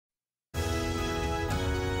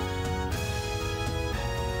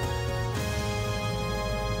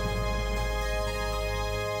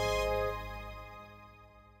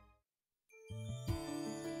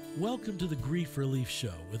Welcome to the Grief Relief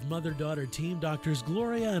Show with mother-daughter team doctors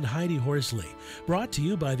Gloria and Heidi Horsley, brought to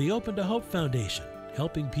you by the Open to Hope Foundation,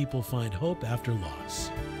 helping people find hope after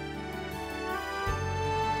loss.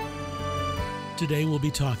 Today we'll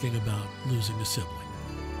be talking about losing a sibling.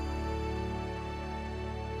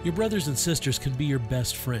 Your brothers and sisters can be your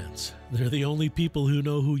best friends. They're the only people who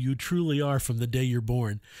know who you truly are from the day you're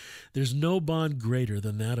born. There's no bond greater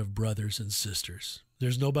than that of brothers and sisters.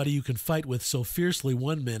 There's nobody you can fight with so fiercely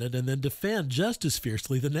one minute and then defend just as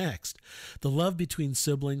fiercely the next. The love between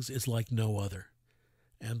siblings is like no other.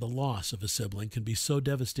 And the loss of a sibling can be so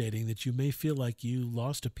devastating that you may feel like you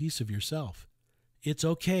lost a piece of yourself. It's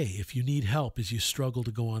okay if you need help as you struggle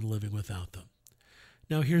to go on living without them.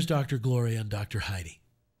 Now here's Dr. Gloria and Dr. Heidi.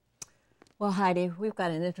 Well, Heidi, we've got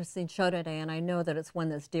an interesting show today, and I know that it's one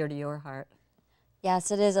that's dear to your heart. Yes,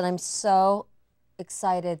 it is, and I'm so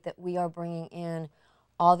excited that we are bringing in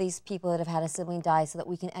all these people that have had a sibling die so that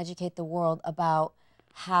we can educate the world about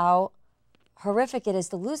how horrific it is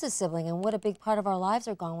to lose a sibling and what a big part of our lives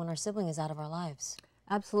are gone when our sibling is out of our lives.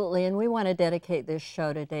 Absolutely, and we want to dedicate this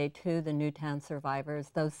show today to the Newtown survivors,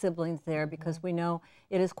 those siblings there, because we know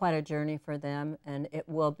it is quite a journey for them, and it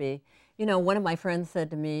will be. You know, one of my friends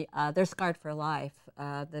said to me, they're scarred for life,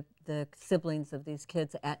 the siblings of these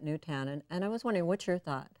kids at Newtown, and I was wondering, what's your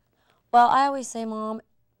thought? Well, I always say, Mom,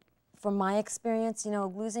 from my experience, you know,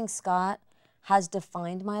 losing Scott has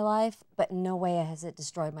defined my life, but in no way has it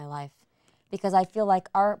destroyed my life. Because I feel like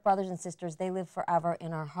our brothers and sisters, they live forever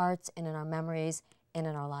in our hearts and in our memories and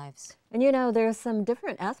in our lives. And you know, there's some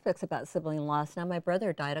different aspects about sibling loss. Now, my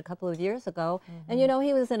brother died a couple of years ago, and you know,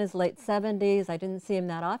 he was in his late 70s. I didn't see him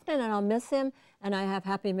that often, and I'll miss him, and I have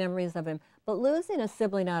happy memories of him. But losing a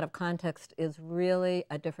sibling out of context is really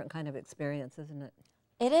a different kind of experience, isn't it?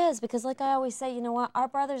 It is, because like I always say, you know what, our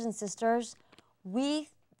brothers and sisters, we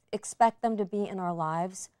expect them to be in our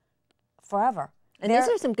lives forever. And these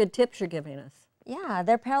are some good tips you're giving us. Yeah,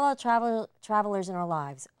 they're parallel travelers in our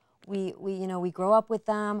lives. We grow up with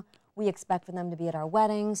them. We expect for them to be at our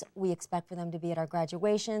weddings. We expect for them to be at our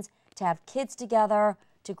graduations, to have kids together,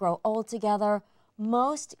 to grow old together.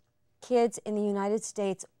 Most kids in the United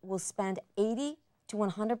States will spend 80 to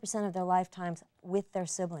 100% of their lifetimes with their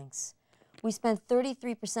siblings. We spend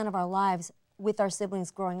 33% of our lives with our siblings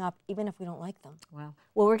growing up, even if we don't like them. Wow.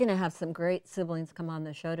 Well, we're going to have some great siblings come on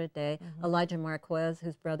the show today. Elijah Marquez,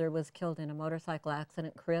 whose brother was killed in a motorcycle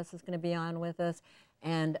accident. Chris is going to be on with us.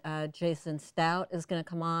 And Jason Stout is going to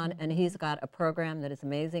come on, and he's got a program that is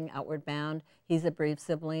amazing, Outward Bound. He's a bereaved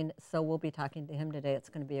sibling, so we'll be talking to him today. It's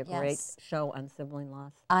going to be a great show on sibling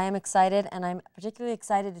loss. I am excited, and I'm particularly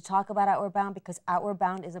excited to talk about Outward Bound because Outward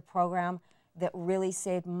Bound is a program that really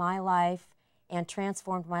saved my life and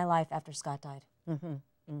transformed my life after Scott died.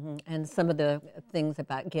 And some of the things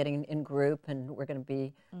about getting in group, and we're going to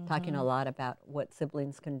be talking a lot about what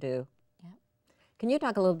siblings can do. Can you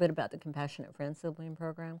talk a little bit about the Compassionate Friends Sibling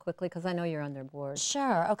Program quickly? Because I know you're on their board.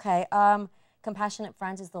 Sure, okay. Compassionate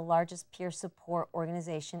Friends is the largest peer support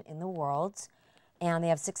organization in the world, and they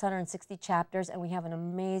have 660 chapters, and we have an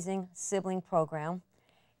amazing sibling program.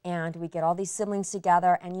 And we get all these siblings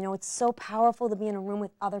together, and you know, it's so powerful to be in a room with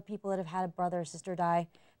other people that have had a brother or sister die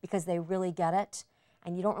because they really get it.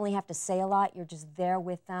 And you don't really have to say a lot, you're just there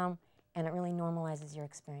with them, and it really normalizes your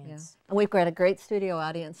experience. And we've got a great studio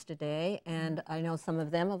audience today, and I know some of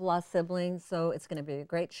them have lost siblings, so it's going to be a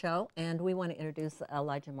great show. And we want to introduce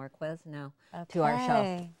Elijah Marquez now to our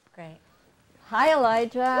show. Great. Hi,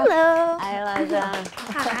 Elijah. Hello. Hi, Elijah.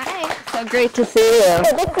 Hi. So great to see you.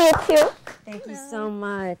 Good to see you too. Thank you so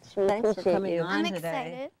much. Thanks for coming on I'm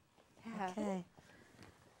today. excited. Okay.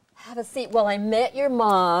 Have a seat. Well, I met your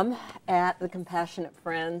mom at the Compassionate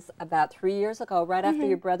Friends about 3 years ago, right after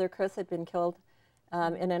your brother Chris had been killed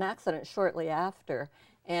in an accident shortly after,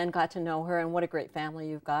 and got to know her, and what a great family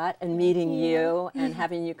you've got, and meeting you and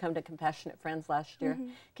having you come to Compassionate Friends last year.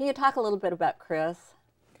 Can you talk a little bit about Chris?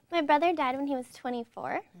 My brother died when he was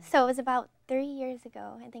 24, so it was about 3 years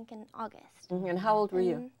ago, I think in August. And how old were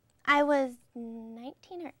you? I was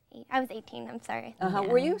 19 or 8. I was 18, I'm sorry.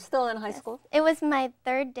 Were you still in high school? It was my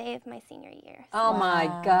 3rd day of my senior year. So. Oh my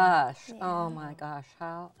gosh. Oh my gosh.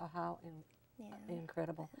 How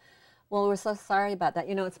incredible. Well, we're so sorry about that.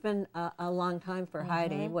 You know, it's been a long time for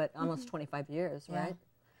Heidi, what, almost 25 years, right?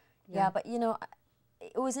 Yeah, but you know,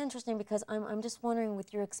 it was interesting because I'm just wondering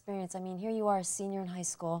with your experience, I mean, here you are a senior in high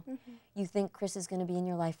school. You think Chris is going to be in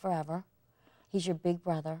your life forever. He's your big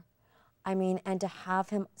brother. I mean, and to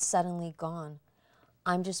have him suddenly gone,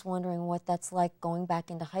 I'm just wondering what that's like going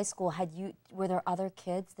back into high school. Were there other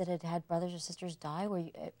kids that had had brothers or sisters die?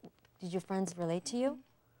 Did your friends relate to you?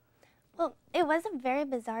 Well, it was a very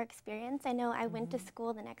bizarre experience. I know I went to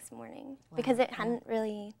school the next morning because it hadn't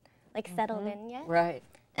really like settled in yet. Right.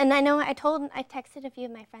 And I know I texted a few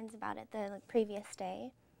of my friends about it the previous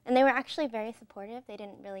day, and they were actually very supportive. They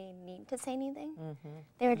didn't really need to say anything.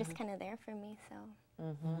 They were just kind of there for me. So,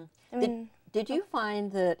 I mean, Did you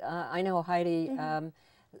find that, I know Heidi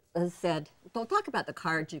has said, well, talk about the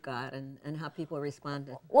cards you got and how people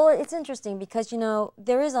responded. Well, it's interesting because, you know,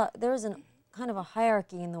 there is a kind of a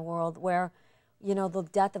hierarchy in the world where, you know, the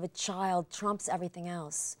death of a child trumps everything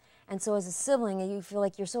else. And so as a sibling, you feel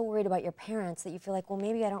like you're so worried about your parents that you feel like, well,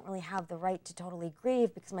 maybe I don't really have the right to totally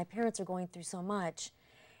grieve because my parents are going through so much,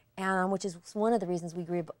 and which is one of the reasons we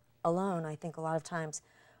grieve alone, I think, a lot of times.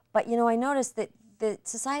 But, you know, I noticed that the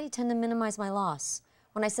society tend to minimize my loss.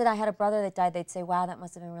 When I said I had a brother that died, they'd say, wow, that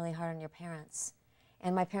must have been really hard on your parents.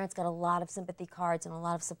 And my parents got a lot of sympathy cards and a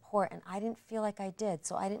lot of support, and I didn't feel like I did.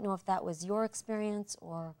 So I didn't know if that was your experience,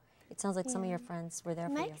 or it sounds like some of your friends were there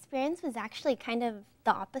for my you. experience was actually kind of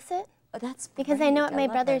the opposite. Oh, that's Because great. I know at my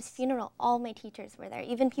love brother's this. funeral, all my teachers were there,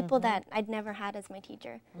 even people that I'd never had as my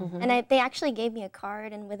teacher. And they actually gave me a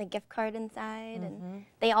card and with a gift card inside, and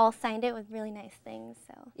they all signed it with really nice things.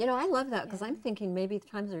 So You know, I love that because I'm thinking maybe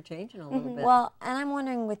times are changing a little bit. Well, and I'm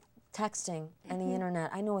wondering with texting and the internet,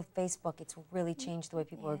 I know with Facebook, it's really changed the way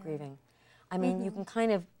people are grieving. I mean, you can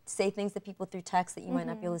kind of say things to people through text that you might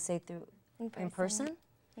not be able to say through in person.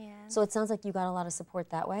 yeah. So it sounds like you got a lot of support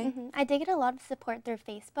that way. I did get a lot of support through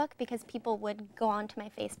Facebook because people would go onto my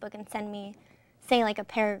Facebook and send me, say, like a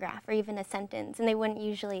paragraph or even a sentence, and they wouldn't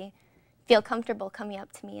usually feel comfortable coming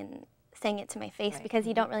up to me and saying it to my face because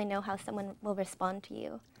you don't really know how someone will respond to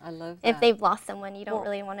you. I love that. If they've lost someone, you don't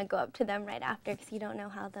really want to go up to them right after because you don't know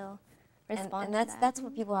how they'll respond And to that's that. that's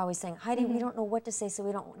what people are always saying. Heidi, we don't know what to say, so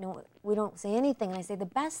we don't say anything. And I say the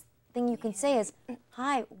best thing you can say is,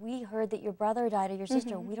 "Hi, we heard that your brother died or your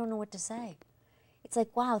sister. We don't know what to say." It's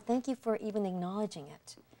like, wow, thank you for even acknowledging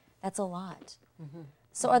it. That's a lot.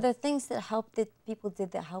 So are there things that people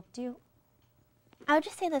did that helped you? I would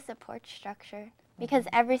just say the support structure because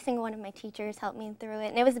every single one of my teachers helped me through it.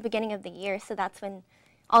 And it was the beginning of the year, so that's when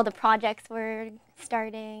all the projects were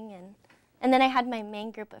starting. And then I had my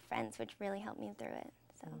main group of friends, which really helped me through it.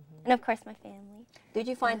 So, and of course, my family. Did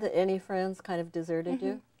you find that any friends kind of deserted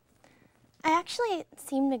you? I actually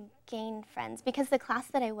seemed to gain friends because the class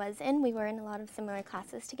that I was in, we were in a lot of similar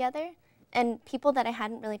classes together. And people that I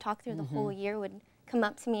hadn't really talked through the whole year would come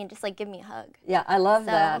up to me and just like give me a hug. Yeah, I love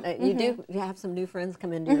So, that. You have some new friends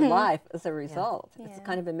come into your life as a result. It's Yeah.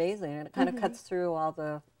 kind of amazing, and it kind of cuts through all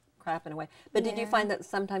the crap in a way. But did you find that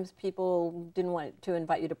sometimes people didn't want to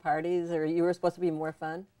invite you to parties, or you were supposed to be more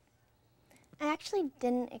fun? I actually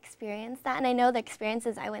didn't experience that, and I know the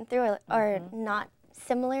experiences I went through are not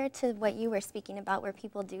similar to what you were speaking about where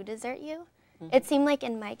people do desert you. It seemed like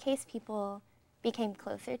in my case people became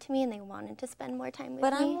closer to me and they wanted to spend more time with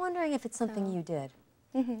But me. I'm wondering if it's something you did.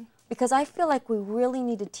 Because I feel like we really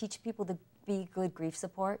need to teach people to be good grief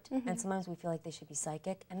support, and sometimes we feel like they should be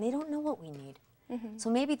psychic, and they don't know what we need. So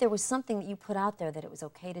maybe there was something that you put out there that it was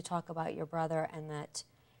okay to talk about your brother and that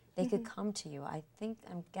they could come to you.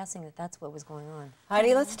 I'm guessing that that's what was going on.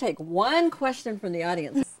 Heidi, let's take one question from the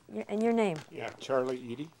audience. And your name? Yeah, Charlie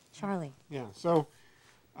Eady. Charlie. Yeah, so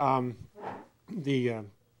the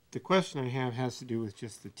question I have has to do with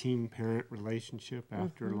just the teen-parent relationship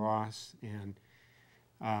after loss. And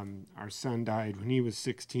our son died when he was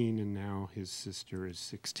 16, and now his sister is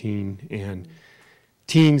 16. And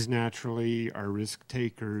teens naturally are risk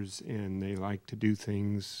takers, and they like to do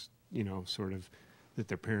things, you know, sort of that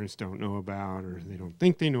their parents don't know about or they don't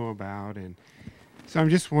think they know about. And so I'm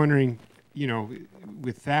just wondering, you know,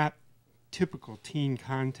 with that typical teen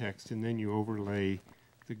context, and then you overlay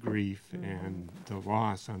the grief and the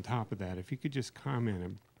loss on top of that, if you could just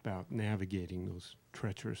comment about navigating those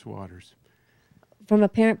treacherous waters. From a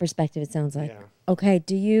parent perspective, it sounds like. Yeah. Okay,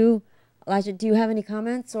 Elijah, do you have any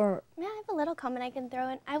comments or? Yeah, I have a little comment I can throw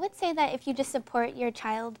in. I would say that if you just support your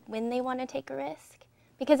child when they want to take a risk,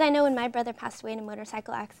 because I know when my brother passed away in a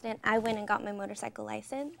motorcycle accident, I went and got my motorcycle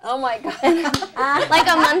license. Oh my God. Like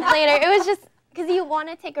a month later, it was just because you want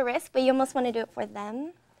to take a risk, but you almost want to do it for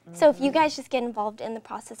them. So if you guys just get involved in the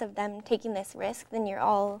process of them taking this risk, then you're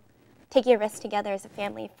all taking a risk together as a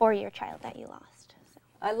family for your child that you lost. So.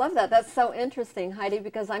 I love that. That's so interesting, Heidi,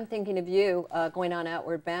 because I'm thinking of you going on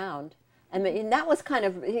Outward Bound. And that was kind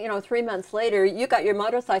of, 3 months later, you got your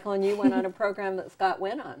motorcycle and you went on a program that Scott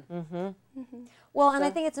went on. Well, and I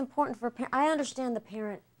think it's important for I understand the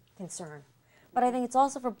parent concern, but I think it's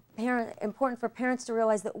also important for parents to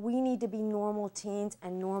realize that we need to be normal teens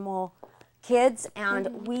and normal kids,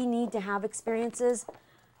 and we need to have experiences,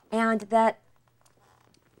 and that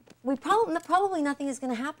probably nothing is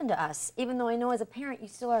going to happen to us, even though I know as a parent you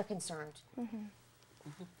still are concerned.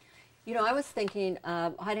 You know, I was thinking,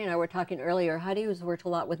 Heidi and I were talking earlier, Heidi has worked a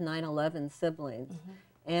lot with 9/11 siblings.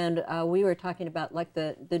 And we were talking about like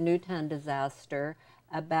the Newtown disaster,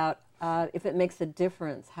 about if it makes a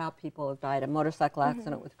difference how people have died, a motorcycle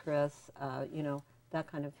accident with Chris, you know, that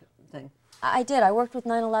kind of thing. I did. I worked with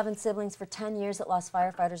 9/11 siblings for 10 years that lost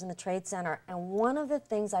firefighters in the Trade Center. And one of the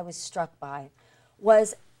things I was struck by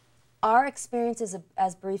was our experiences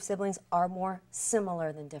as bereaved siblings are more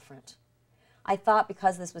similar than different. I thought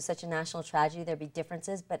because this was such a national tragedy there'd be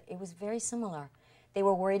differences, but it was very similar. They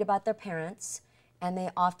were worried about their parents, and they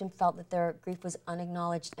often felt that their grief was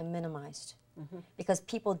unacknowledged and minimized because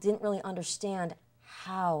people didn't really understand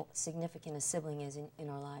how significant a sibling is in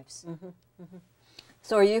our lives.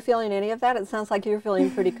 So are you feeling any of that? It sounds like you're feeling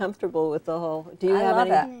pretty comfortable with the whole, do you have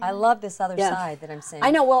any? I love this other side that I'm seeing. I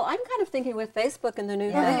know, well, I'm kind of thinking with Facebook and the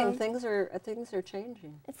new thing, things are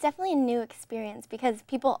changing. It's definitely a new experience because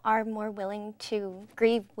people are more willing to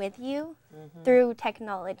grieve with you through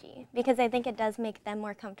technology, because I think it does make them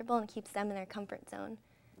more comfortable and keeps them in their comfort zone.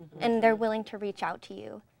 And they're willing to reach out to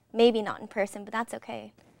you. Maybe not in person, but that's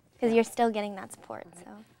okay because you're still getting that support.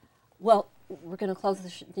 So. Well, we're going to close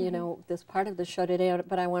the you know, this part of the show today,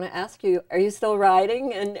 but I want to ask you, are you still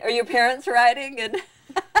riding, and are your parents riding, and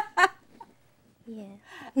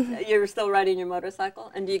Yeah. you're still riding your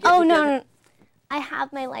motorcycle, and do you get Oh, together? no. I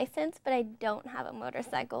have my license, but I don't have a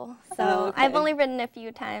motorcycle. So Oh, okay. I've only ridden a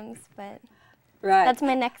few times, but Right. that's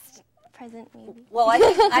my next present maybe. Well,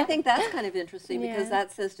 I think that's kind of interesting because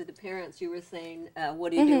that says to the parents, you were saying,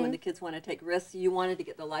 what do you do when the kids want to take risks? You wanted to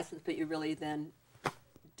get the license, but you really then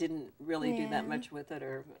didn't really do that much with it,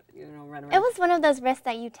 or, you know, run around. It was one of those risks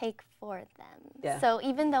that you take for them. Yeah. So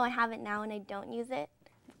even though I have it now and I don't use it,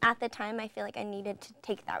 at the time I feel like I needed to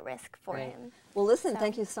take that risk for him. Well, listen,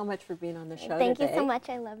 thank you so much for being on the show Thank today. you so much.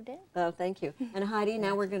 I loved it. Oh, thank you. And Heidi,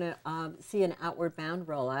 now we're going to see an Outward Bound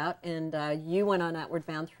rollout, and you went on Outward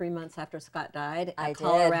Bound 3 months after Scott died. I did.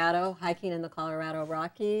 Colorado, hiking in the Colorado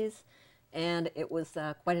Rockies, and it was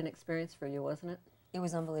quite an experience for you, wasn't it? It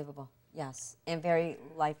was unbelievable, yes, and very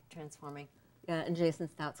life-transforming. Yeah, and Jason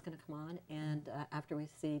Stout's going to come on, and after we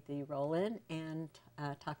see the roll-in, and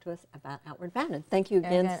talk to us about Outward Bound. And thank you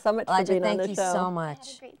again so much for being on the show. Thank you so I much.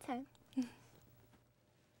 had a great time.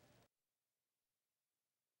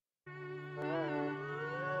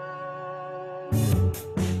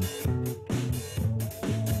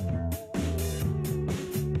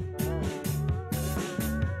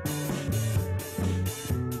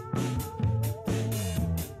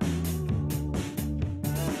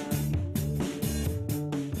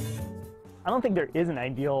 I don't think there is an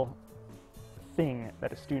ideal thing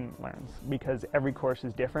that a student learns because every course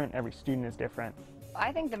is different, every student is different.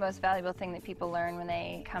 I think the most valuable thing that people learn when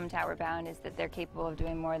they come to Outward Bound is that they're capable of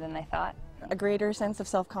doing more than they thought. A greater sense of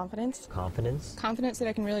self-confidence. Confidence. Confidence that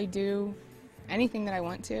I can really do anything that I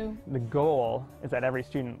want to. The goal is that every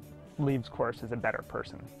student leaves course as a better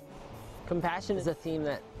person. Compassion is a theme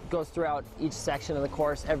that goes throughout each section of the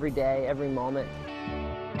course, every day, every moment.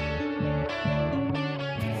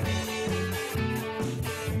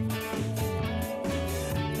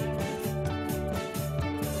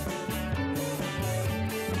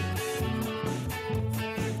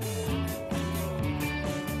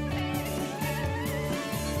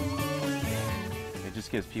 It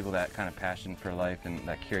just gives people that kind of passion for life and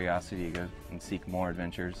that curiosity to go and seek more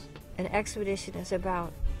adventures. An expedition is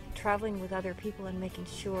about traveling with other people and making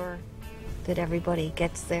sure that everybody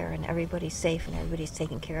gets there and everybody's safe and everybody's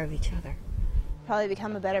taking care of each other. Probably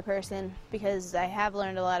become a better person because I have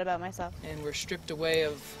learned a lot about myself. And we're stripped away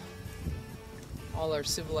of all our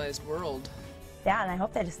civilized world. Yeah, and I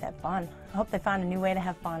hope they just have fun. I hope they find a new way to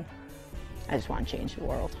have fun. I just want to change the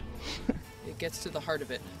world. It gets to the heart of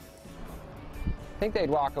it. I think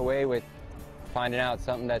they'd walk away with finding out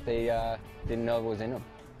something that they didn't know was in them.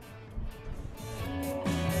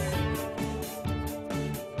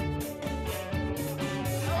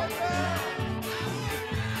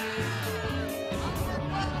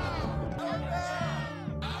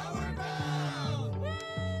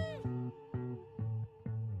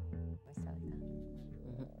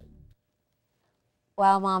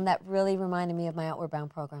 Wow, Mom, that really reminded me of my Outward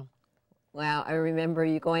Bound program. Wow, I remember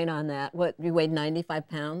you going on that. What, you weighed 95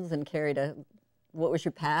 pounds and carried a, what was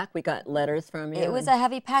your pack? We got letters from you. It was a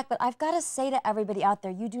heavy pack, but I've got to say to everybody out there,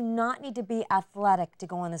 you do not need to be athletic to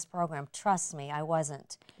go on this program. Trust me, I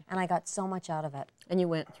wasn't. And I got so much out of it. And you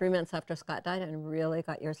went 3 months after Scott died and really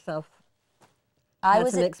got yourself, had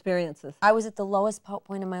some experiences. I was at the lowest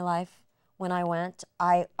point in my life when I went.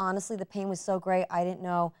 Honestly, the pain was so great, I didn't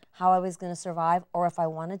know how I was going to survive or if I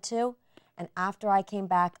wanted to. And after I came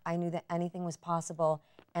back, I knew that anything was possible,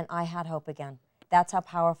 and I had hope again. That's how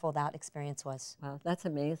powerful that experience was. Wow, that's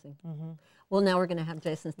amazing. Well, now we're going to have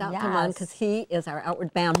Jason Stout come on because he is our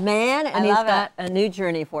Outward Bound man, and he's got a new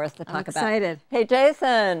journey for us to talk about. I'm excited. Hey,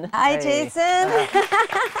 Jason. Hi, Jason.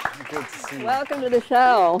 Good to see you. Welcome to the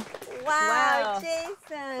show. Wow,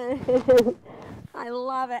 Jason. I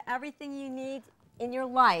love it. Everything you need in your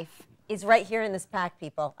life is right here in this pack,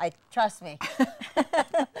 people. Trust me.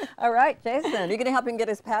 All right, Jason, are you going to help him get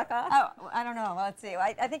his pack off? Oh, I don't know. Let's see.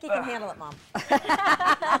 I think he can handle it, Mom.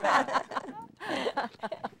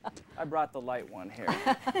 I brought the light one here,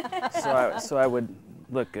 so I would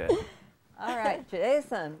look good. All right,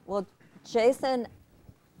 Jason. Well, Jason,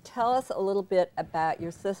 tell us a little bit about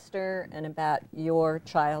your sister and about your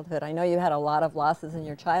childhood. I know you had a lot of losses in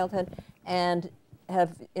your childhood and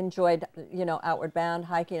have enjoyed, you know, Outward Bound,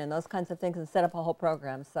 hiking, and those kinds of things, and set up a whole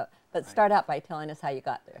program. So, but start out by telling us how you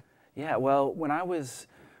got there. Yeah, well, when I was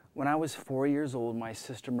 4 years old, my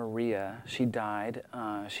sister Maria, she died.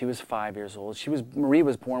 She was 5 years old. Maria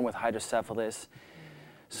was born with hydrocephalus.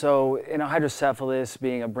 So, you know, hydrocephalus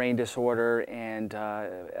being a brain disorder and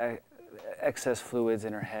excess fluids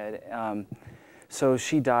in her head. So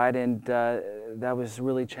she died, and that was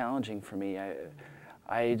really challenging for me.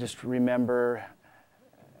 I just remember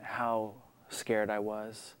how scared I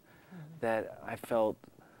was, that I felt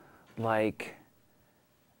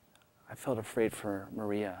afraid for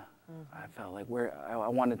Maria. I felt like I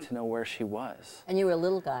wanted to know where she was. And you were a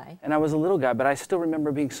little guy. And I was a little guy, but I still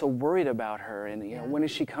remember being so worried about her, and you know, when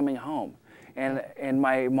is she coming home? And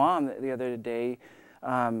my mom the other day,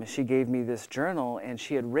 she gave me this journal, and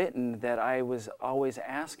she had written that I was always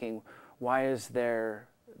asking, why is there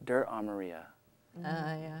dirt on Maria?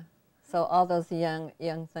 Yeah. So all those young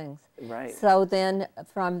things. Right. So then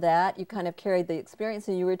from that, you kind of carried the experience,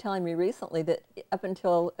 and you were telling me recently that up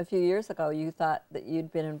until a few years ago, you thought that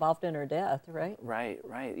you'd been involved in her death, right? Right.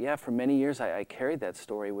 Yeah, for many years I carried that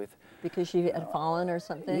story with... Because she had fallen or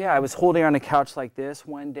something? Yeah, I was holding her on a couch like this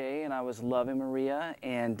one day, and I was loving Maria,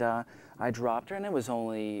 and I dropped her, and it was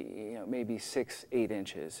only maybe 6-8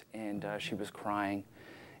 inches, and she was crying.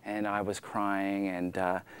 And I was crying, and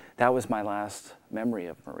that was my last memory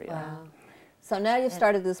of Maria. Wow. So now you've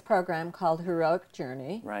started this program called Heroic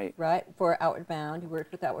Journey. Right. Right, for Outward Bound. You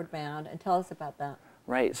worked with Outward Bound, and tell us about that.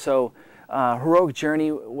 Right, so Heroic Journey,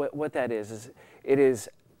 what that is it is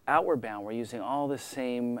Outward Bound. We're using all the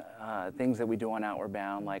same things that we do on Outward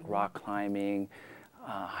Bound, like rock climbing,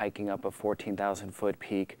 hiking up a 14,000-foot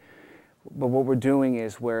peak. But what we're doing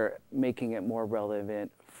is we're making it more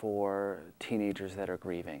relevant for teenagers that are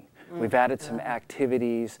grieving. We've added some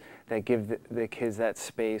activities that give the kids that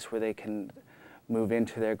space where they can move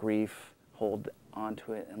into their grief, hold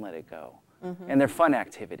onto it, and let it go. And they're fun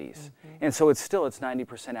activities. And so it's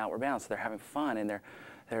 90% Outward Bound, so they're having fun, and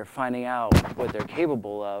they're finding out what they're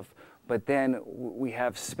capable of, but then we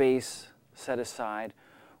have space set aside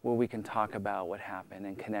where we can talk about what happened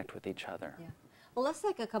and connect with each other. Yeah. Well, let's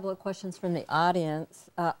take a couple of questions from the audience.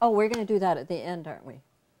 Oh, we're going to do that at the end, aren't we?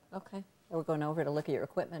 Okay. We're going over to look at your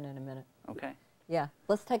equipment in a minute. Okay. Yeah.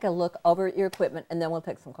 Let's take a look over at your equipment, and then we'll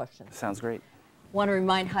take some questions. Sounds great. Want to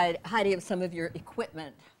remind Heidi of some of your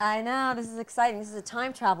equipment. I know. This is exciting. This is a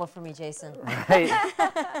time travel for me, Jason. Right.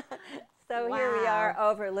 So here we are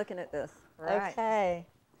over looking at this. Right. Okay.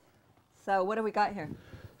 So what do we got here?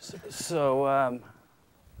 So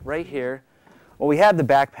right here, well, we have the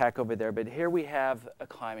backpack over there, but here we have a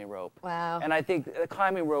climbing rope. Wow. And I think the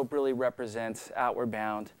climbing rope really represents Outward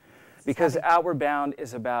Bound, because Outward Bound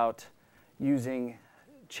is about using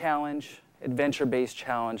challenge, adventure-based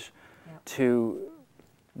challenge, to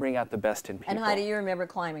bring out the best in people. And Heidi, you remember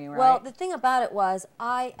climbing, right? Well, the thing about it was,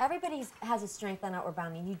 everybody has a strength on Outward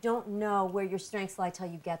Bound, and you don't know where your strengths lie till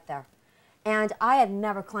you get there. And I had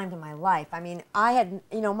never climbed in my life. I mean,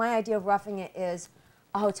 my idea of roughing it is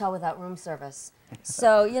a hotel without room service.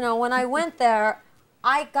 So, when I went there,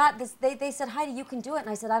 I got this, they said, Heidi, you can do it. And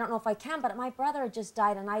I said, I don't know if I can, but my brother had just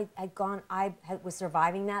died, and I was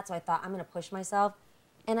surviving that, so I thought, I'm going to push myself.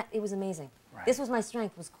 And it was amazing. Right. This was my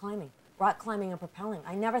strength, was climbing. Rock climbing and propelling.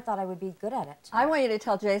 I never thought I would be good at it. I want you to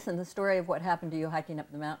tell Jason the story of what happened to you hiking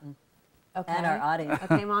up the mountain. Okay. And our audience.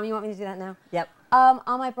 Okay, Mom, you want me to do that now? Yep. On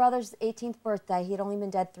my brother's 18th birthday, he had only been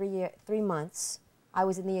dead 3 months. I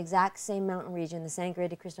was in the exact same mountain region, the Sangre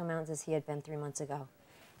de Cristo Mountains, as he had been 3 months ago.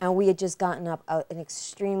 And we had just gotten up an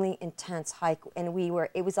extremely intense hike, and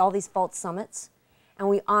it was all these false summits, and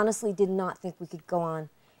we honestly did not think we could go on.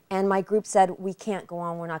 And my group said, we can't go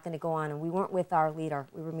on, we're not going to go on, and we weren't with our leader,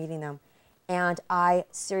 we were meeting them. And I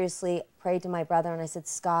seriously prayed to my brother and I said,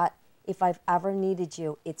 Scott, if I've ever needed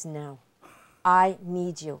you, it's now. I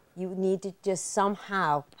need you. You need to just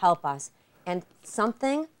somehow help us. And some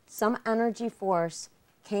energy force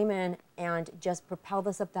came in and just propelled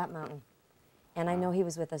us up that mountain. And I know he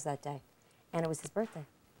was with us that day. And it was his birthday.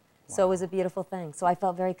 Wow. So it was a beautiful thing. So I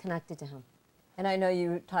felt very connected to him. And I know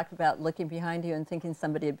you talked about looking behind you and thinking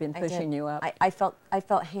somebody had been pushing you up. I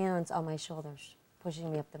felt hands on my shoulders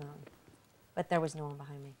pushing me up the mountain. But there was no one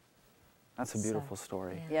behind me. That's a beautiful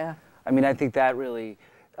story. Yeah. I mean, I think that really,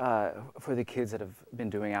 for the kids that have been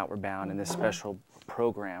doing Outward Bound and this special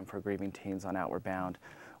program for grieving teens on Outward Bound,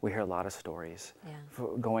 we hear a lot of stories.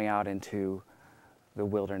 For going out into the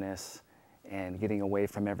wilderness and getting away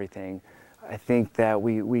from everything. I think that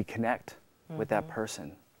we connect with that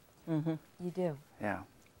person. You do. Yeah.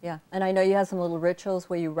 Yeah, and I know you have some little rituals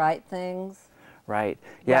where you write things. Right.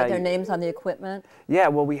 Write their names on the equipment. Yeah,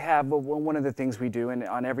 well, we have, one of the things we do, and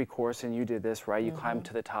on every course, and you did this, right? You climb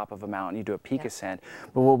to the top of a mountain, you do a peak ascent.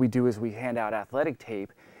 But what we do is we hand out athletic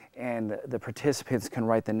tape, and the participants can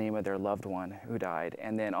write the name of their loved one who died,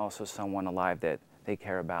 and then also someone alive that they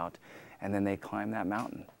care about, and then they climb that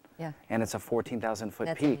mountain. Yeah. And it's a 14,000-foot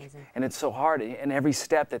That's peak. amazing. And it's so hard, and every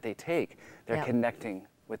step that they take, they're connecting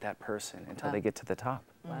with that person until they get to the top.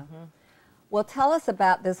 Wow. Well, tell us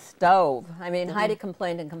about this stove. I mean, Heidi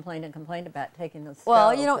complained and complained and complained about taking the stove.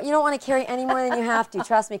 Well, you don't want to carry any more than you have to,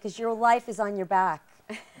 trust me, because your life is on your back.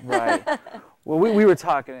 Right. Well, we were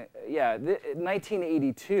talking,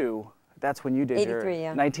 1982, that's when you did 83,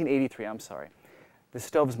 your... 1983, I'm sorry. The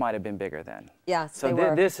stoves might have been bigger then. Yes, so they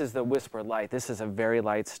were. This is the Whisper Light. This is a very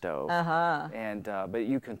light stove. And but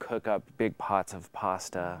you can cook up big pots of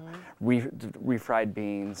pasta, refried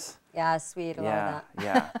beans. Yeah, sweet, a lot of that.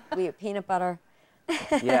 Yeah. We have peanut butter.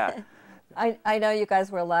 Yeah. I know you guys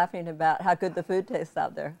were laughing about how good the food tastes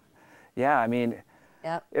out there. Yeah, I mean,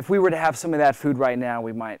 if we were to have some of that food right now,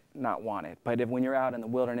 we might not want it. But when you're out in the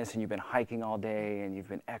wilderness and you've been hiking all day and you've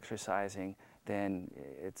been exercising, then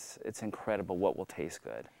it's incredible what will taste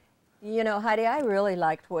good. You know, Heidi, I really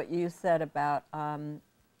liked what you said about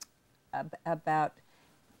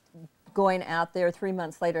going out there 3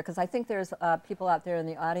 months later, because I think there's people out there in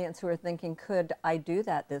the audience who are thinking, could I do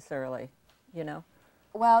that this early, you know?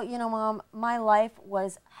 Well, you know, Mom, my life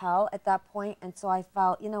was hell at that point, and so I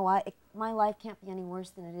felt, you know what, my life can't be any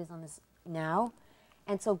worse than it is on this now,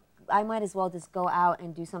 and so I might as well just go out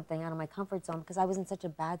and do something out of my comfort zone because I was in such a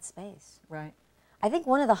bad space. Right. I think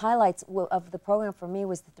one of the highlights of the program for me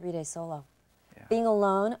was the 3-day solo. Yeah. Being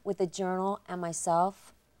alone with a journal and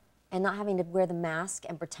myself and not having to wear the mask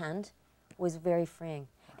and pretend was very freeing.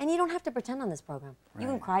 And you don't have to pretend on this program. Right. You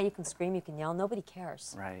can cry, you can scream, you can yell, nobody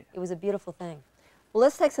cares. Right. It was a beautiful thing. Well,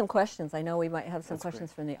 let's take some questions. I know we might have some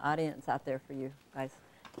questions from the audience out there for you guys.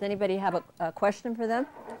 Does anybody have a question for them?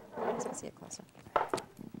 Let's see it closer.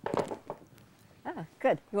 Ah,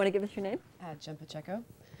 good. You want to give us your name? Jen Pacheco.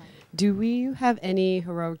 Do we have any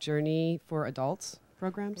Heroic Journey for Adults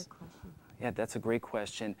programs? Yeah, that's a great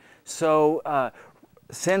question. So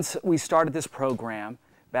since we started this program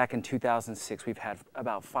back in 2006, we've had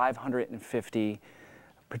about 550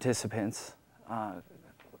 participants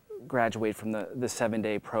graduate from the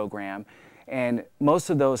 7-day program. And most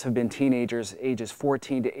of those have been teenagers, ages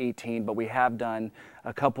 14 to 18, but we have done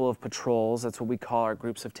a couple of patrols, that's what we call our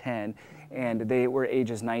groups of 10, and they were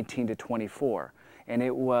ages 19 to 24. And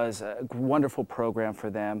it was a wonderful program for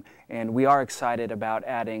them, and we are excited about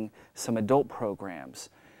adding some adult programs.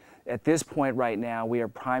 At this point right now, we are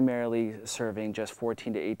primarily serving just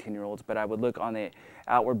 14 to 18-year-olds, but I would look on the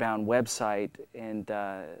Outward Bound website and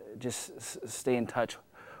just stay in touch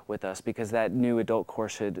with us because that new adult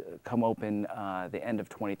course should come open the end of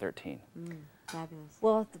 2013. Fabulous.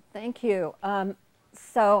 Well, thank you.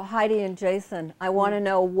 So Heidi and Jason, I want to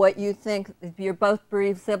know what you think. You're both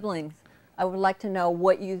bereaved siblings. I would like to know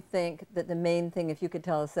what you think that the main thing, if you could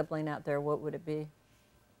tell a sibling out there, what would it be?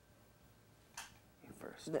 You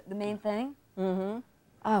first. The main thing? Mm-hmm.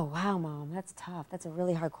 Oh, wow, Mom, that's tough. That's a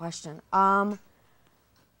really hard question.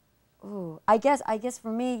 Ooh, I guess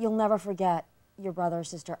for me, you'll never forget your brother or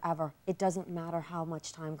sister ever. It doesn't matter how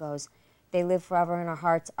much time goes. They live forever in our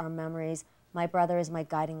hearts, our memories. My brother is my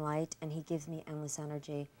guiding light, and he gives me endless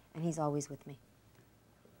energy, and he's always with me.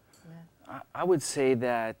 Yeah. I would say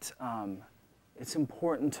that it's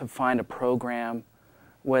important to find a program,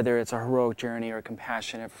 whether it's a Heroic Journey or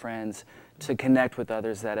Compassionate Friends, to connect with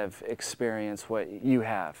others that have experienced what you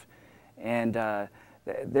have. And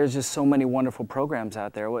there's just so many wonderful programs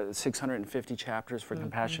out there, 650 chapters for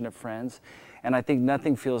Compassionate Friends. And I think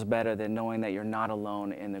nothing feels better than knowing that you're not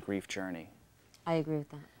alone in the grief journey. I agree with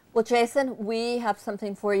that. Well, Jason, we have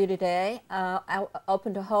something for you today.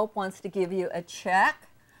 Open to Hope wants to give you a check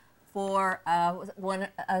for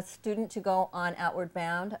a student to go on Outward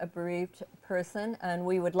Bound, a bereaved person, and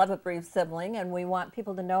we would love a bereaved sibling, and we want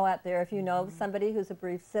people to know out there, if you know somebody who's a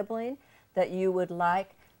bereaved sibling that you would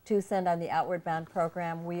like to send on the Outward Bound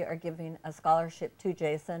program, we are giving a scholarship to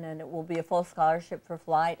Jason, and it will be a full scholarship for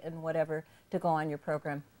flight and whatever to go on your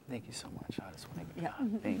program. Thank you so much. I just want to Yeah.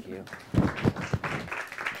 Thank you.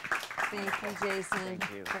 Thank you, Jason,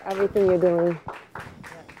 Thank you. for everything you're doing.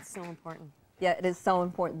 Yeah, it's so important. Yeah, it is so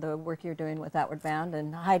important, the work you're doing with Outward Bound.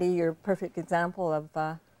 And Heidi, you're a perfect example of...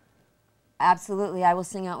 Absolutely. I will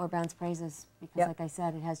sing Outward Bound's praises because, Yep. like I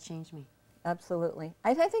said, it has changed me. Absolutely.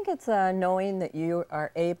 I think it's knowing that you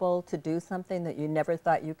are able to do something that you never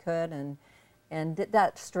thought you could, and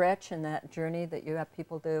that stretch and that journey that you have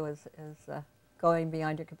people do is going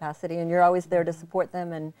beyond your capacity, and you're always there to support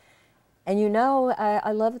them. And you know,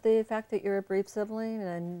 I love the fact that you're a bereaved sibling,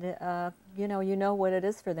 and you know what it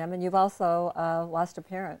is for them. And you've also lost a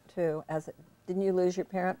parent too. Didn't you lose your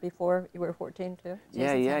parent before you were 14 too?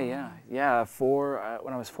 Yeah.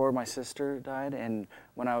 When I was 4, my sister died, and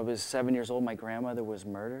when I was 7 years old, my grandmother was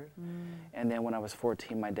murdered. And then when I was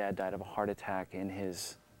 14, my dad died of a heart attack in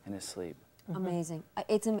his sleep. Amazing.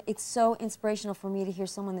 It's so inspirational for me to hear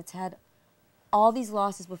someone that's had all these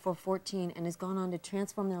losses before 14 and has gone on to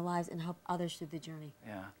transform their lives and help others through the journey.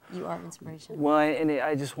 Yeah. You are inspirational. Well,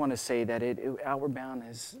 I just want to say that Outward Bound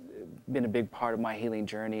has been a big part of my healing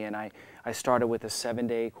journey, and I started with a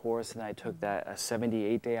 7-day course, and I took a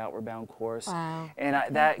 78-day Outward Bound course. Wow. And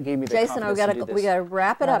that gave me the Jason, confidence to do this. we got to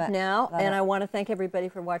wrap it Love up it. now, Love and it. I want to thank everybody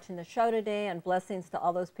for watching the show today, and blessings to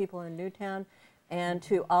all those people in Newtown, and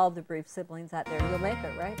to all the bereaved siblings out there. You'll make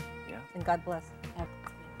it, right? Yeah. And God bless.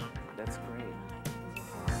 That's great.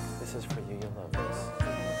 This is for you. You'll love this.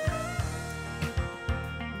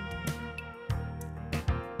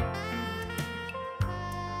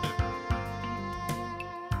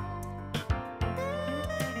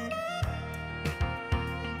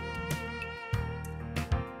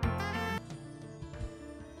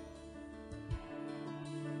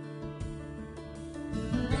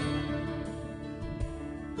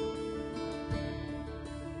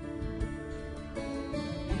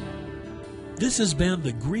 This has been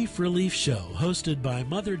the Grief Relief Show, hosted by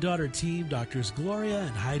mother-daughter team Doctors Gloria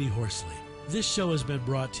and Heidi Horsley. This show has been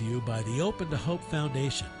brought to you by the Open to Hope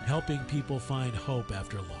Foundation, helping people find hope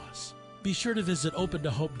after loss. Be sure to visit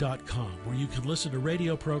opentohope.com, where you can listen to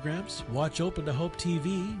radio programs, watch Open to Hope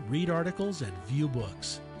TV, read articles, and view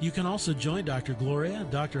books. You can also join Dr. Gloria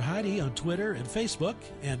and Dr. Heidi on Twitter and Facebook,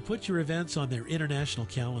 and put your events on their international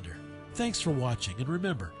calendar. Thanks for watching, and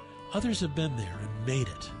remember, others have been there and made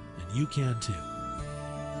it. You can too.